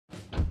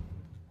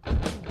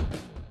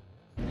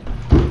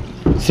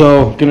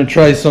So, gonna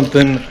try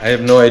something. I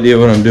have no idea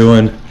what I'm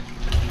doing.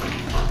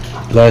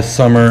 Last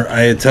summer,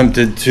 I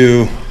attempted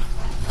to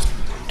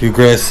do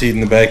grass seed in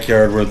the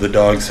backyard where the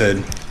dogs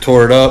had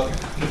tore it up,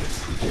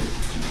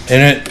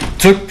 and it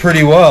took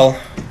pretty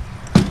well.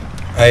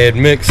 I had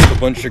mixed a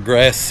bunch of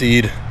grass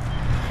seed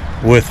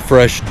with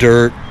fresh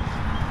dirt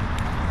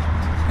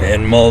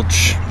and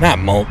mulch, not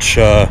mulch,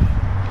 I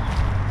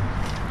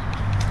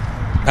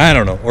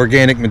don't know,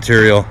 organic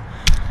material,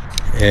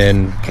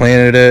 and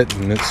planted it,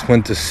 and it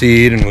went to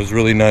seed and was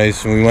really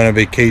nice. And we went on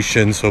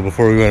vacation, so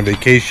before we went on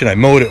vacation I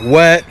mowed it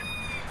wet,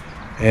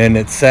 and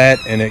it sat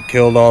and it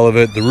killed all of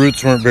it. The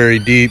roots weren't very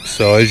deep,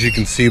 so as you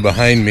can see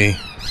behind me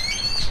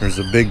there's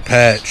a big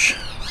patch.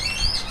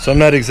 So I'm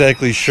not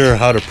exactly sure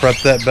how to prep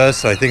that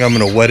best. I think I'm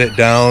going to wet it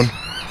down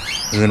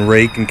and then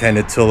rake and kind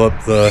of till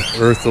up the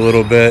earth a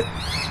little bit,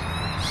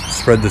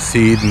 spread the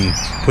seed, and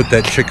put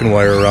that chicken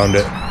wire around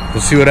it.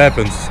 We'll see what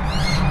happens.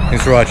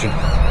 Thanks for watching.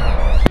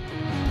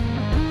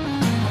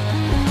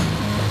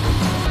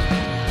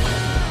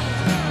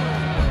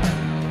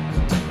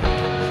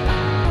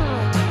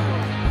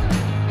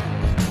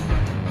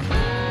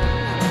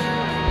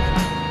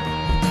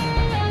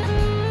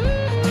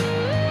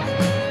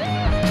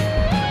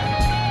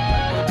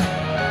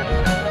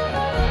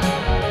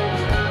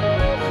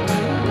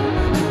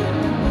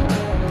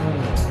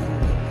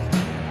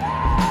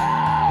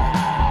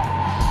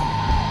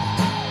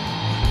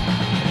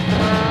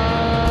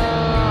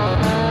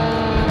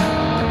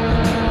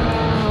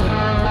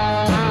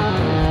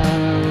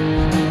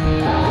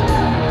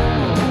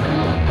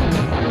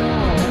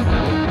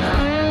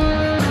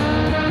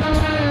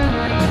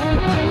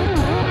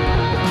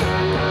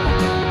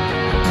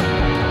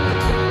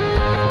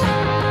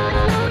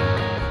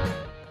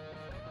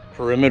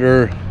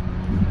 Perimeter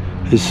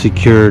is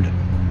secured.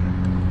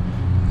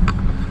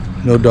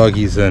 No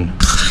doggies in.